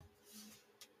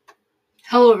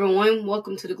Hello, everyone.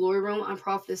 Welcome to the Glory Room. I'm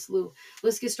Prophetess Lou.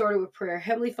 Let's get started with prayer.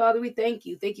 Heavenly Father, we thank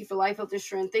you. Thank you for life, health, and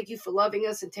strength. Thank you for loving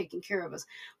us and taking care of us.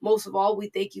 Most of all, we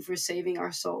thank you for saving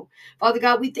our soul. Father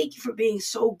God, we thank you for being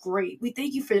so great. We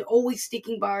thank you for always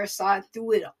sticking by our side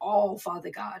through it all,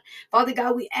 Father God. Father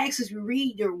God, we ask as we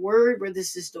read your word, whether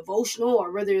this is devotional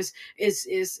or whether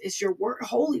it's your word,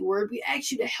 holy word, we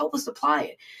ask you to help us apply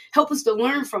it. Help us to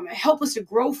learn from it. Help us to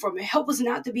grow from it. Help us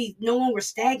not to be no longer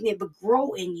stagnant, but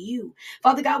grow in you.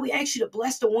 Father God, we ask you to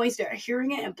bless the ones that are hearing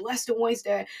it and bless the ones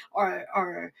that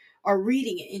are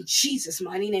reading it in Jesus'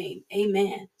 mighty name.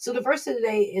 Amen. So the verse of the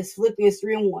day is Philippians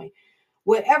 3:1.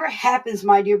 Whatever happens,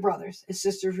 my dear brothers and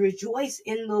sisters, rejoice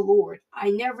in the Lord. I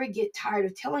never get tired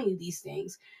of telling you these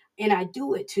things, and I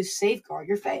do it to safeguard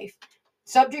your faith.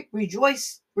 Subject,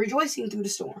 rejoicing through the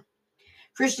storm.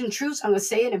 Christian truths, I'm going to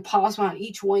say it and pause behind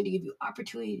each one to give you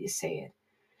opportunity to say it.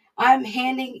 I'm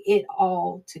handing it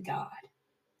all to God.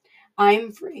 I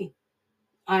am free.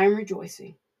 I am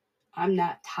rejoicing. I'm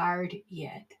not tired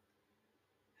yet.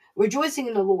 Rejoicing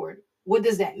in the Lord, what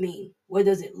does that mean? What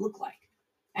does it look like?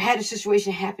 I had a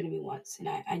situation happen to me once, and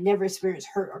I never experienced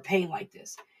hurt or pain like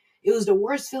this. It was the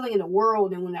worst feeling in the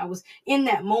world, and when I was in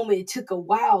that moment, it took a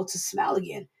while to smile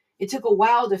again. It took a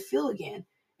while to feel again,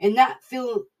 and not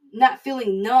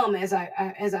feeling numb as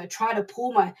I try to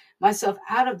pull myself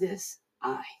out of this.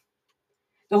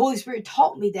 The Holy Spirit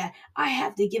taught me that I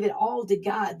have to give it all to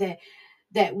God.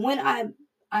 That when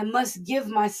I must give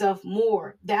myself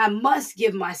more, that I must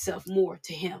give myself more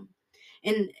to him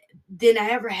and than I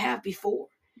ever have before.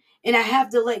 And I have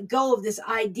to let go of this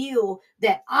ideal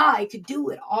that I could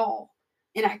do it all.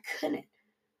 And I couldn't.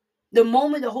 The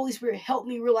moment the Holy Spirit helped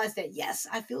me realize that, yes,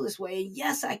 I feel this way. And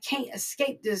yes, I can't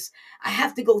escape this. I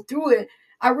have to go through it.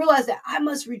 I realized that I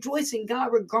must rejoice in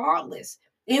God regardless.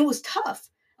 And it was tough.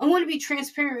 I'm going to be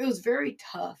transparent. It was very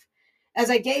tough.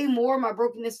 As I gave more of my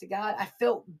brokenness to God, I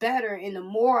felt better. And the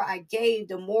more I gave,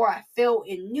 the more I felt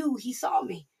and knew he saw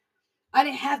me. I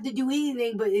didn't have to do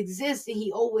anything but exist, and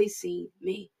he always seen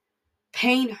me.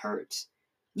 Pain hurts.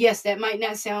 Yes, that might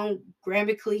not sound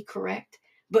grammatically correct,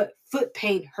 but foot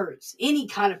pain hurts. Any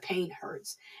kind of pain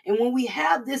hurts. And when we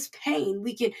have this pain,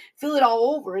 we can feel it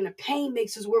all over. And the pain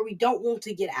makes us where we don't want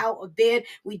to get out of bed.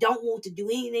 We don't want to do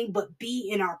anything but be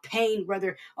in our pain,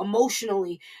 whether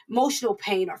emotional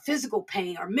pain, or physical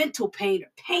pain, or mental pain,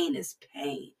 or pain is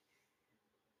pain.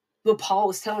 What Paul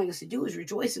is telling us to do is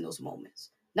rejoice in those moments,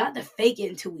 not to fake it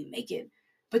until we make it,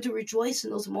 but to rejoice in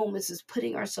those moments is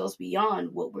putting ourselves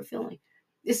beyond what we're feeling.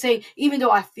 It's saying, even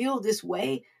though I feel this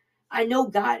way, I know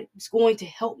God is going to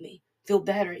help me feel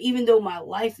better. Even though my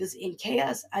life is in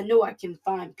chaos, I know I can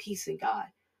find peace in God.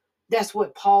 That's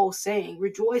what Paul's saying.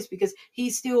 Rejoice because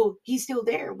he's still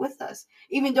there with us.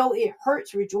 Even though it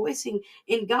hurts, rejoicing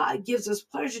in God gives us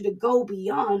pleasure to go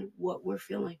beyond what we're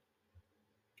feeling.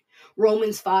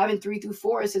 Romans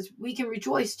 5:3-4, it says we can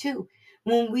rejoice too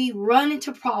when we run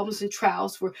into problems and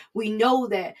trials, for we know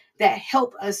that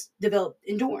help us develop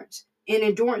endurance, and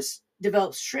endurance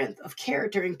develops strength of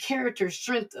character, and character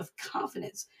strength of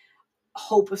confidence,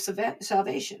 hope of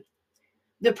salvation.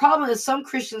 The problem is some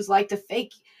Christians like to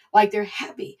fake like they're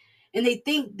happy, and they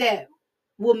think that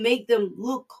will make them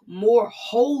look more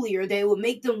holy, or they will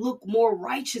make them look more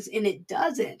righteous, and it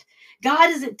doesn't. God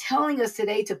isn't telling us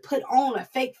today to put on a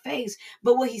fake face,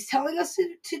 but what he's telling us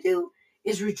to do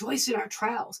is rejoice in our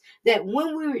trials. That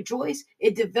when we rejoice,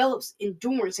 it develops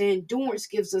endurance, and endurance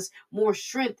gives us more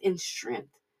strength, and strength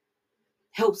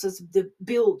helps us to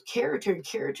build character, and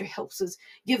character helps us,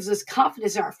 gives us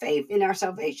confidence in our faith, in our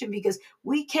salvation, because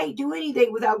we can't do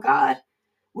anything without God.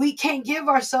 We can't give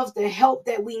ourselves the help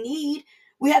that we need.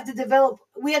 We have to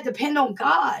depend on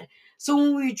God. So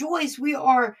when we rejoice, we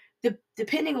are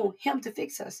depending on him to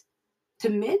fix us, to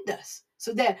mend us,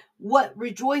 so that what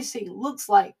rejoicing looks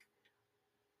like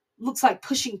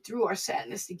pushing through our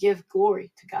sadness to give glory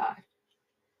to God.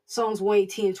 Psalms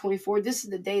 118:24, this is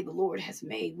the day the Lord has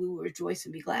made. We will rejoice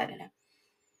and be glad in it.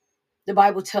 The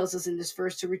Bible tells us in this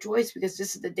verse to rejoice because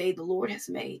this is the day the Lord has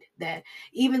made. That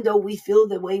even though we feel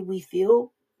the way we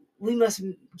feel, we must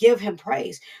give him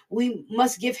praise. We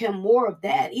must give him more of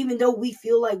that. Even though we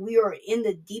feel like we are in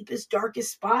the deepest,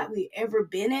 darkest spot we've ever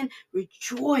been in,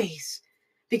 rejoice.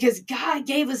 Because God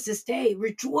gave us this day.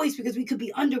 Rejoice because we could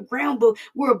be underground, but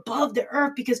we're above the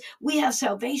earth because we have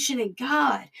salvation in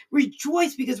God.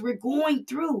 Rejoice because we're going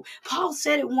through. Paul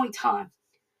said it one time,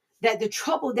 that the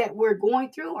trouble that we're going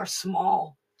through are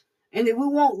small, and that it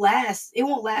won't last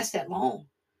that long.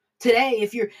 Today,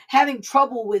 if you're having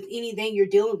trouble with anything you're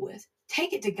dealing with,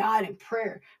 take it to God in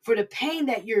prayer. For the pain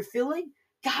that you're feeling,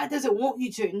 God doesn't want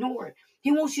you to ignore it.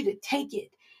 He wants you to take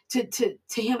it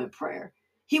to him in prayer.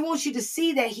 He wants you to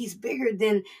see that he's bigger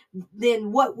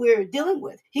than what we're dealing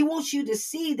with. He wants you to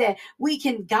see that he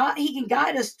can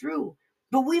guide us through.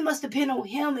 But we must depend on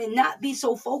him and not be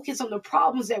so focused on the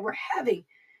problems that we're having.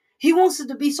 He wants us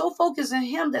to be so focused on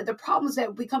him that the problems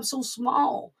that become so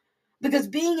small. Because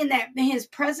being in his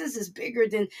presence is bigger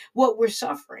than what we're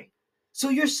suffering. So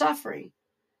you're suffering.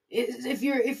 If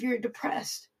you're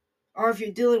depressed or if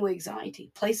you're dealing with anxiety,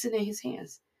 place it in his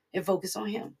hands and focus on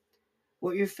him.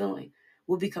 What you're feeling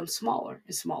will become smaller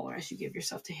and smaller as you give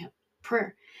yourself to him.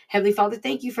 Prayer. Heavenly Father,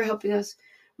 thank you for helping us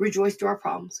rejoice through our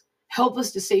problems. Help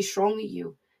us to stay strong in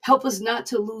you. Help us not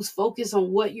to lose focus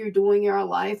on what you're doing in our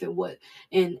life and what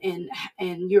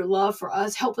and your love for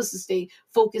us. Help us to stay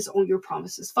focused on your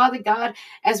promises. Father God,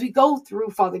 as we go through,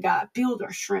 Father God, build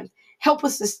our strength. Help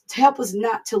us to help us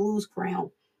not to lose ground.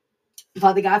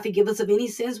 Father God, forgive us of any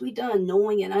sins we've done,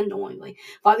 knowing and unknowingly.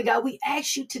 Father God, we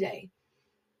ask you today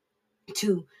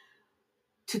to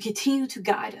continue to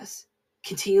guide us,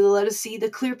 continue to let us see the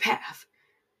clear path.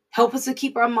 Help us to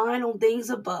keep our mind on things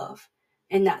above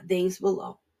and not things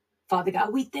below. Father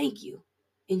God, we thank you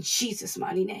in Jesus'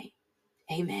 mighty name.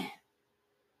 Amen.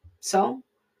 So,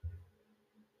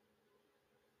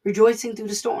 rejoicing through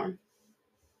the storm.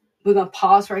 We're going to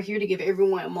pause right here to give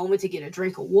everyone a moment to get a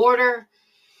drink of water,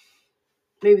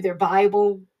 maybe their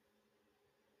Bible.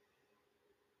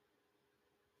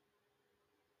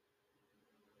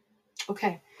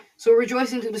 Okay, so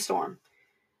rejoicing through the storm.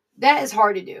 That is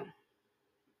hard to do.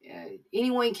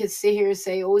 Anyone can sit here and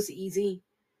say, oh, it's easy.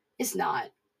 It's not.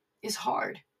 It's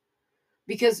hard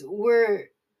because we're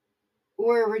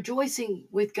rejoicing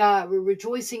with God. We're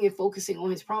rejoicing and focusing on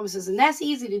his promises. And that's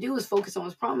easy to do, is focus on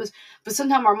his promise. But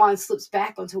sometimes our mind slips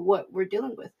back onto what we're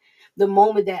dealing with. The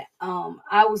moment that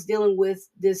I was dealing with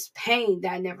this pain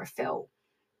that I never felt,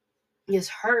 this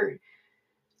hurt,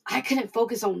 I couldn't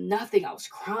focus on nothing. I was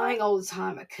crying all the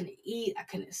time. I couldn't eat. I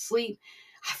couldn't sleep.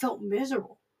 I felt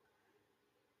miserable.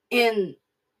 And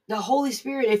the Holy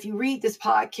Spirit, if you read this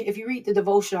podcast, if you read the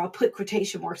devotion, I'll put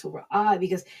quotation marks over I,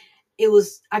 because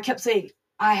I kept saying,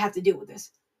 I have to deal with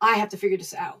this. I have to figure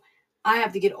this out. I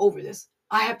have to get over this.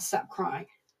 I have to stop crying.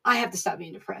 I have to stop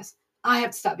being depressed. I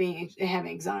have to stop having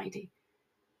anxiety.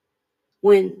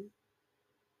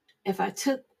 If I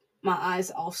took my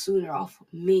eyes off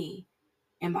me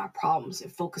and my problems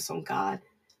and focus on God,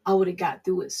 I would have got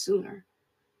through it sooner.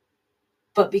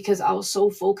 But because I was so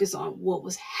focused on what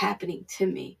was happening to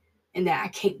me and that I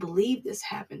can't believe this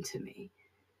happened to me,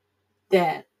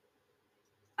 that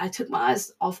I took my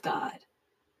eyes off God,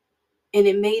 and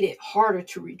it made it harder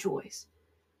to rejoice.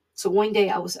 So one day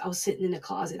I was sitting in the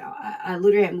closet. I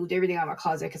literally had moved everything out of my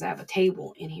closet because I have a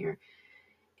table in here.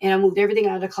 And I moved everything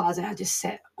out of the closet. And I just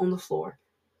sat on the floor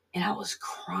and I was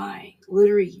crying,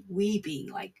 literally weeping,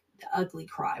 like the ugly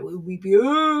cry.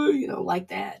 Weeping, like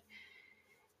that.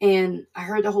 And I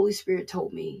heard the Holy Spirit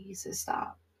told me, he said,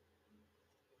 stop.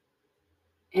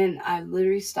 And I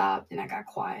literally stopped and I got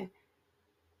quiet.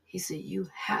 He said, you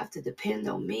have to depend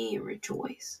on me and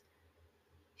rejoice.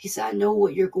 He said, I know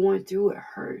what you're going through. It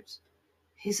hurts.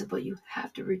 He said, but you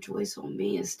have to rejoice on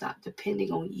me and stop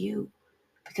depending on you,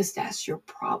 because that's your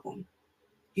problem.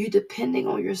 You depending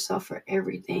on yourself for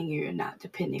everything. You're not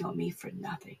depending on me for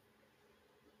nothing.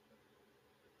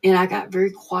 And I got very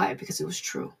quiet because it was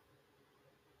true.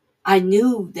 I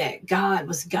knew that God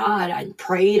was God. I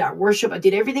prayed, I worshiped, I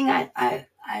did everything I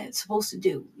supposed to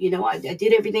do. I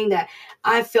did everything that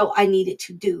I felt I needed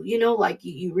to do. Like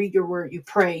you read your word, you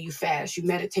pray, you fast, you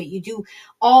meditate, you do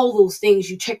all those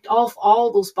things. You checked off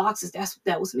all those boxes.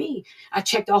 That was me. I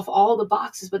checked off all the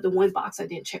boxes, but the one box I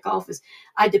didn't check off is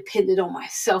I depended on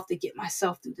myself to get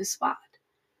myself through this spot,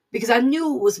 because I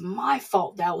knew it was my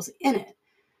fault that I was in it.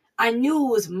 I knew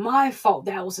it was my fault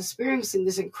that I was experiencing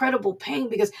this incredible pain,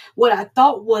 because what I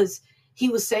thought was he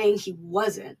was saying he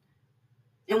wasn't.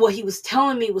 And what he was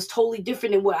telling me was totally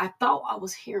different than what I thought I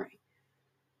was hearing.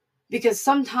 Because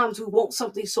sometimes we want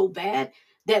something so bad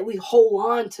that we hold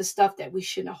on to stuff that we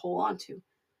shouldn't hold on to.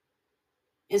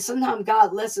 And sometimes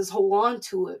God lets us hold on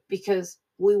to it because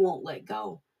we won't let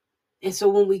go. And so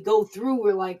when we go through,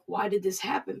 we're like, why did this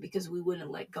happen? Because we wouldn't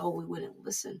let go. We wouldn't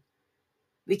listen.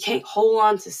 We can't hold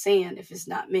on to sand if it's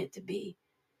not meant to be.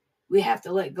 We have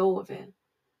to let go of it.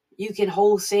 You can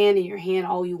hold sand in your hand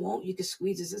all you want. You can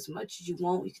squeeze it as much as you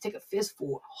want. You can take a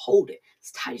fistful, hold it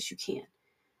as tight as you can.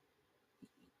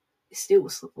 It still will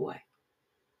slip away,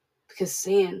 because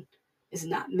sand is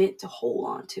not meant to hold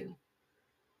on to.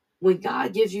 When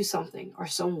God gives you something or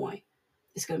someone,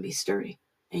 it's going to be sturdy,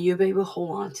 and you'll be able to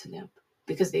hold on to them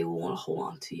because they will want to hold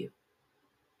on to you.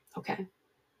 Okay?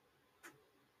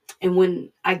 And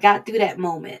when I got through that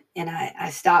moment and I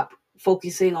stopped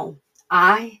focusing on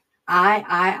I,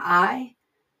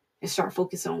 and start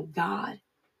focusing on God,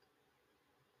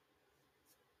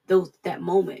 that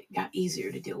moment got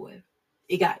easier to deal with.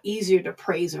 It got easier to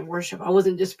praise and worship. I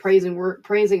wasn't just praising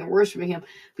and worshiping him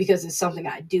because it's something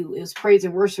I do. It was praising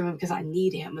and worshiping him because I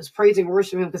needed him. It was praising and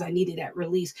worshiping him because I needed that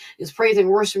release. It was praising and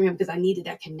worshiping him because I needed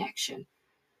that connection.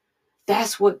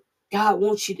 That's what God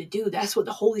wants you to do. That's what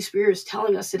the Holy Spirit is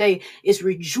telling us today, is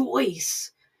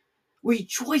rejoice.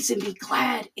 Rejoice and be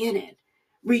glad in it.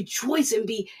 Rejoice and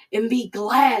be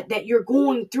glad that you're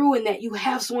going through and that you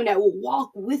have someone that will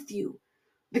walk with you.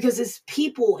 Because it's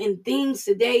people and things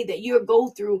today that you'll go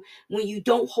through when you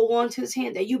don't hold on to his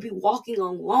hand, that you'll be walking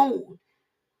alone.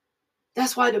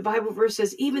 That's why the Bible verse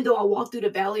says, even though I walk through the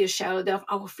valley of shadow of death,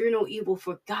 I will fear no evil,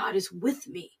 for God is with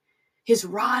me. His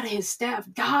rod and his staff,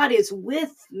 God is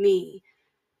with me.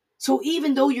 So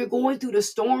even though you're going through the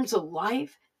storms of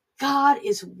life, God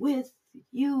is with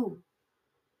you.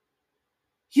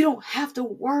 You don't have to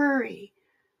worry.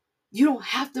 You don't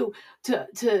have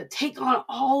to take on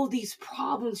all these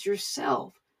problems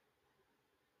yourself.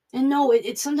 And no,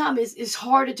 it sometimes it's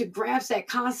harder to grasp that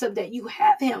concept that you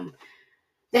have him,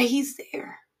 that he's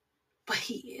there, but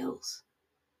he is.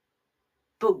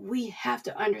 But we have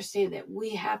to understand that we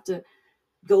have to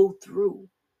go through.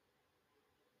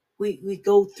 We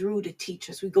go through to teach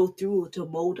us. We go through to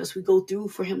mold us. We go through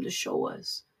for him to show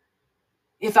us.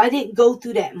 If I didn't go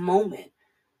through that moment,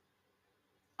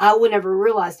 I would never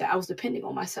realize that I was depending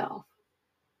on myself.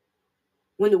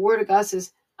 When the word of God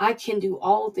says, I can do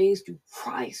all things through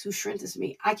Christ who strengthens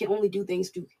me. I can only do things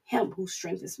through him who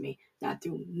strengthens me, not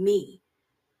through me.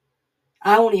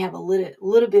 I only have a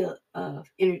little bit of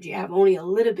energy. I have only a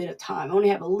little bit of time. I only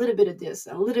have a little bit of this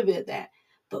and a little bit of that.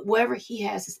 But whatever he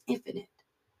has is infinite.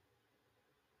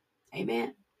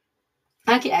 Amen.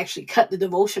 I can actually cut the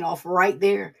devotion off right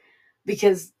there,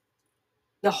 because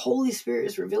the Holy Spirit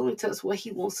is revealing to us what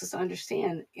he wants us to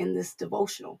understand in this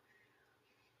devotional.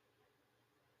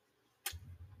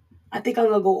 I think I'm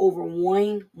going to go over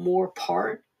one more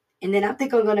part, and then I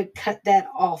think I'm going to cut that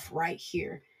off right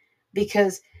here,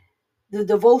 because the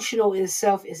devotional in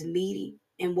itself is meaty,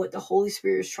 and what the Holy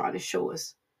Spirit is trying to show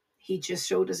us, he just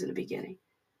showed us in the beginning.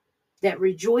 That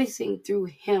rejoicing through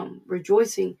him,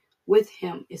 rejoicing with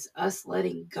him, is us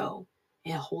letting go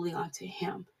and holding on to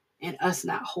him, and us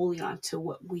not holding on to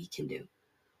what we can do.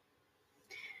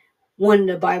 One of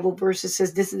the Bible verses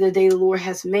says, this is the day the Lord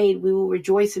has made. We will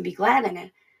rejoice and be glad in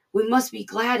it. We must be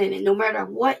glad in it, no matter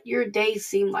what your days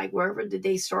seem like, wherever the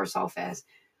day starts off as.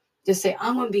 Just say,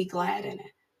 I'm going to be glad in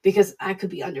it, because I could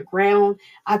be underground.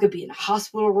 I could be in a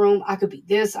hospital room. I could be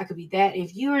this. I could be that.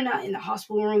 If you're not in the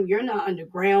hospital room, you're not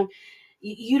underground.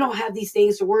 You don't have these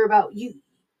things to worry about.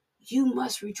 You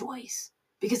must rejoice,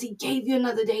 because he gave you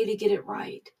another day to get it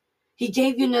right. He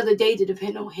gave you another day to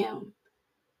depend on him.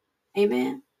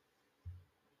 Amen.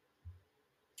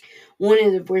 One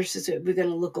of the verses that we're going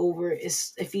to look over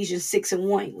is Ephesians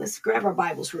 6:1. Let's grab our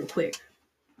Bibles real quick.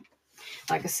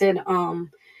 Like I said, I'm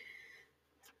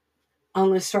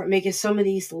going to start making some of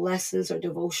these lessons or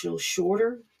devotionals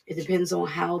shorter. It depends on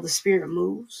how the Spirit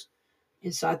moves.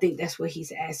 And so I think that's what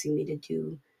he's asking me to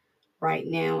do right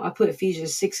now. I put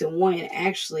Ephesians 6:1.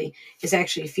 Actually, it's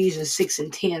actually Ephesians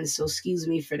 6:10. So excuse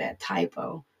me for that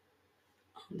typo.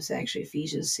 It's actually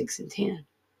Ephesians 6:10.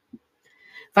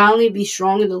 Finally, be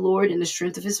strong in the Lord and the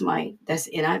strength of his might. That's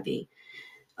NIV.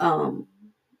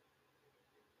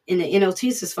 In the NLT,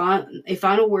 it says, a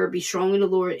final word, be strong in the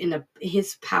Lord in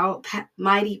his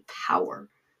mighty power.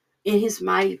 In his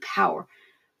mighty power.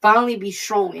 Finally, be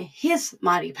strong in his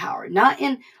mighty power. Not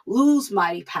in Lou's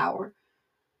mighty power.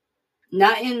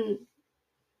 Not in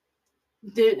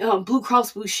the Blue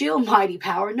Cross Blue Shield mighty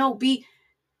power. No, be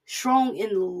strong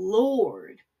in the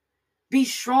Lord. Be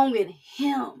strong in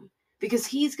him, because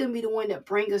he's going to be the one that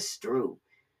brings us through.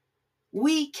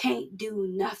 We can't do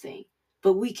nothing,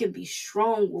 but we can be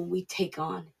strong when we take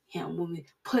on him, when we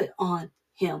put on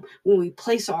him, when we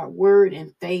place our word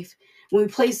in faith, when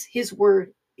we place his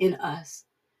word in us,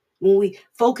 when we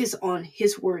focus on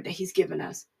his word that he's given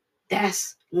us.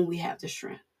 That's when we have the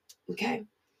strength. Okay?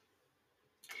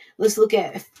 Let's look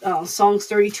at Songs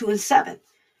 32:7.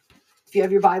 If you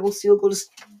have your Bible still, go to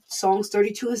Songs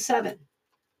 32:7.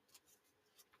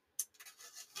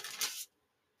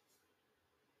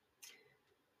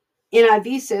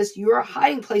 NIV says, you are a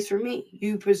hiding place for me.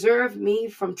 You preserve me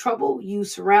from trouble. You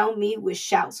surround me with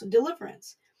shouts of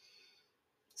deliverance.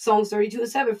 Psalms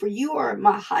 32:7, for you are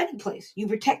my hiding place. You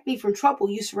protect me from trouble.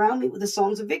 You surround me with the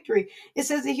songs of victory. It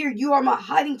says it here, you are my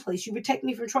hiding place. You protect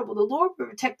me from trouble. The Lord will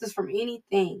protect us from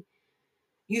anything.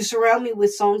 You surround me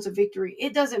with songs of victory.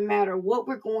 It doesn't matter what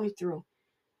we're going through.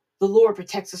 The Lord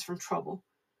protects us from trouble.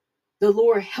 The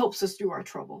Lord helps us through our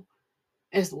trouble.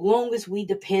 As long as we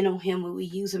depend on him and we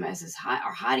use him as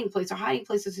our hiding place. Our hiding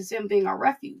place is him being our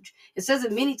refuge. It says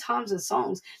it many times in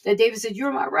songs that David said,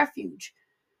 you're my refuge.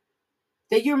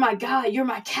 That you're my God. You're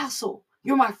my castle.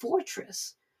 You're my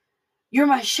fortress. You're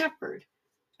my shepherd.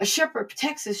 A shepherd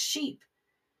protects his sheep.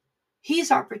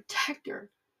 He's our protector.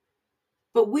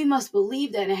 But we must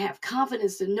believe that and have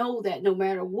confidence to know that no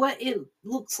matter what it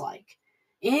looks like,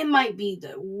 it might be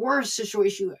the worst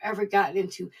situation you've ever gotten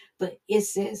into, but it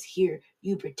says here,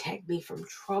 you protect me from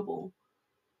trouble.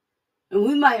 And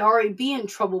we might already be in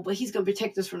trouble, but he's going to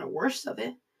protect us from the worst of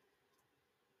it.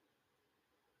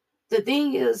 The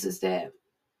thing is that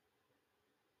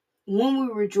when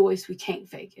we rejoice, we can't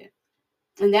fake it.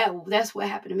 And that's what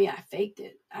happened to me. I faked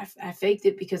it. I faked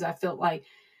it because I felt like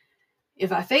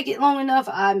if I fake it long enough,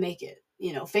 I make it.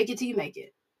 Fake it till you make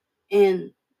it.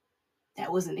 And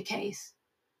that wasn't the case.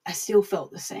 I still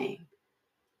felt the same.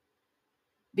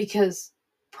 Because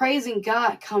praising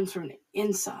God comes from the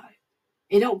inside.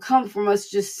 It don't come from us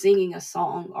just singing a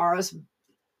song or us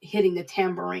hitting the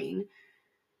tambourine.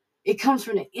 It comes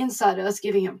from the inside of us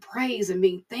giving him praise and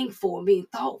being thankful and being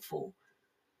thoughtful.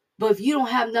 But if you don't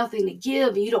have nothing to give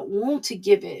and you don't want to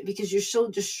give it because you're so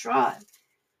distraught,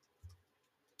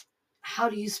 how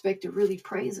do you expect to really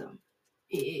praise him?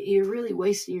 You're really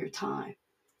wasting your time.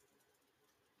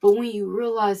 But when you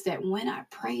realize that when I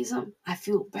praise him, I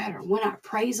feel better. When I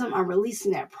praise him, I'm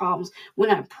releasing that problems. When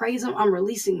I praise him, I'm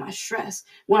releasing my stress.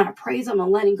 When I praise him,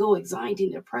 I'm letting go of anxiety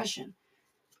and depression.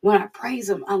 When I praise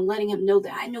him, I'm letting him know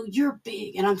that I know you're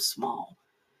big and I'm small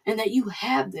and that you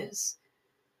have this.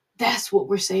 That's what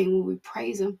we're saying when we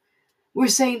praise him. We're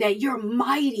saying that you're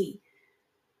mighty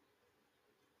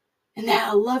and that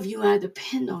I love you and I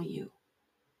depend on you.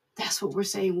 That's what we're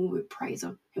saying when we praise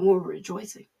him and when we're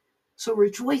rejoicing. So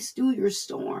rejoice through your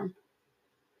storm.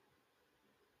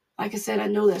 Like I said, I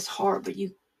know that's hard, but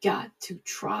you got to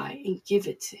try and give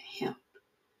it to him.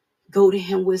 Go to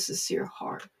him with sincere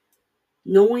heart.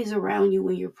 No one's around you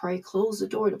when you pray. Close the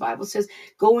door. The Bible says,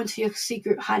 go into your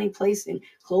secret hiding place and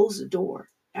close the door.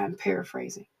 I'm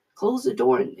paraphrasing. Close the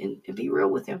door and be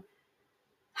real with him.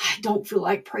 I don't feel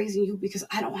like praising you because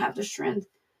I don't have the strength.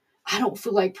 I don't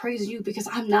feel like praising you because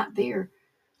I'm not there.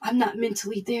 I'm not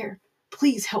mentally there.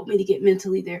 Please help me to get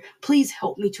mentally there. Please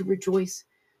help me to rejoice.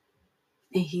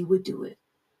 And he would do it.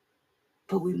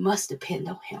 But we must depend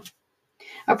on him.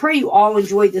 I pray you all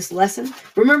enjoyed this lesson.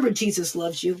 Remember, Jesus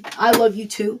loves you. I love you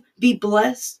too. Be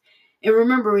blessed. And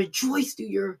remember, rejoice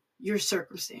through your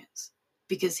circumstance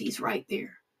because he's right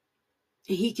there.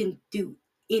 And he can do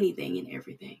anything and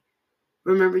everything.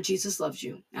 Remember, Jesus loves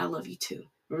you. I love you too.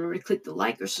 Remember to click the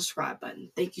like or subscribe button.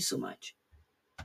 Thank you so much.